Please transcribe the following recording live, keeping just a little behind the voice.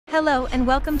Hello and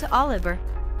welcome to Olibr.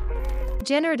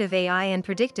 Generative AI and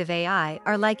predictive AI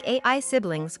are like AI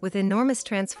siblings with enormous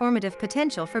transformative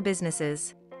potential for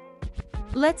businesses.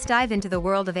 Let's dive into the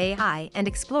world of AI and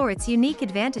explore its unique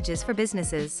advantages for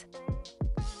businesses.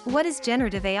 What is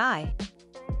generative AI?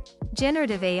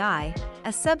 Generative AI, a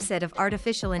subset of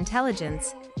artificial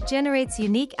intelligence, generates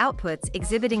unique outputs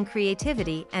exhibiting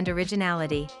creativity and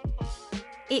originality.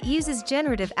 It uses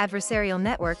generative adversarial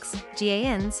networks,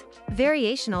 GANs,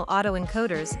 variational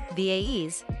autoencoders,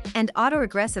 VAEs, and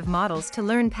autoregressive models to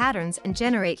learn patterns and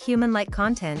generate human-like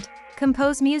content,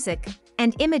 compose music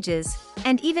and images,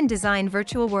 and even design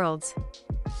virtual worlds.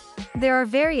 There are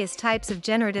various types of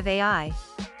generative AI.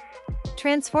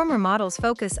 Transformer models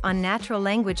focus on natural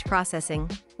language processing,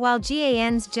 while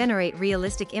GANs generate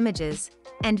realistic images,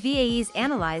 and VAEs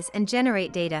analyze and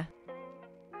generate data.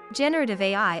 Generative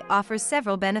AI offers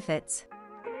several benefits.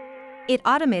 It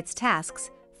automates tasks,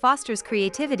 fosters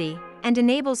creativity, and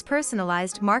enables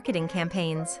personalized marketing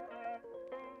campaigns.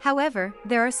 However,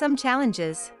 there are some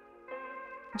challenges.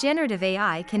 Generative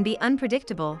AI can be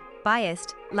unpredictable,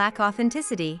 biased, lack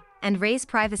authenticity, and raise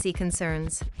privacy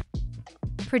concerns.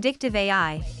 Predictive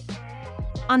AI.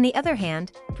 On the other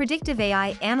hand, predictive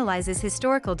AI analyzes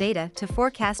historical data to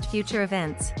forecast future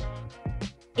events.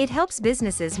 It helps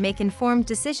businesses make informed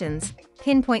decisions,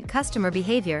 pinpoint customer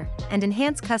behavior, and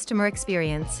enhance customer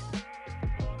experience.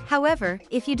 However,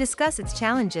 if you discuss its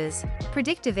challenges,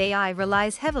 predictive AI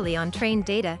relies heavily on trained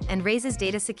data and raises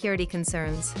data security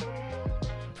concerns.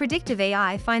 Predictive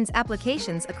AI finds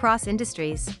applications across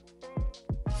industries.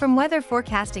 From weather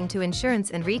forecasting to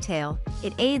insurance and retail,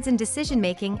 it aids in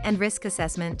decision-making and risk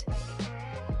assessment.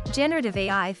 Generative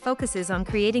AI focuses on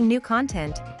creating new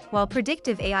content, while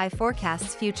predictive AI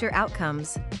forecasts future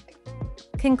outcomes.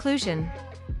 Conclusion.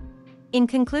 In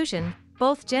conclusion,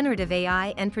 both generative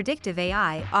AI and predictive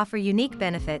AI offer unique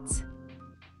benefits.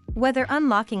 Whether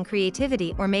unlocking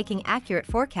creativity or making accurate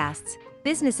forecasts,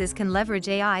 businesses can leverage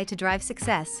AI to drive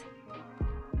success.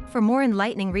 For more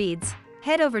enlightening reads,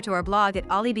 head over to our blog at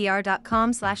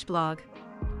olibr.com/blog.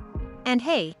 And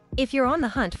hey, if you're on the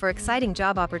hunt for exciting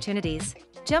job opportunities,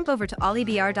 jump over to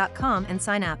olibr.com and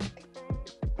sign up.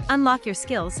 Unlock your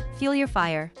skills, fuel your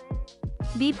fire.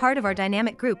 Be part of our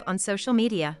dynamic group on social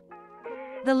media.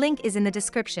 The link is in the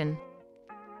description.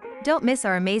 Don't miss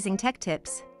our amazing tech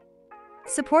tips.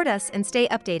 Support us and stay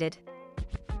updated.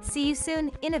 See you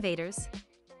soon, innovators.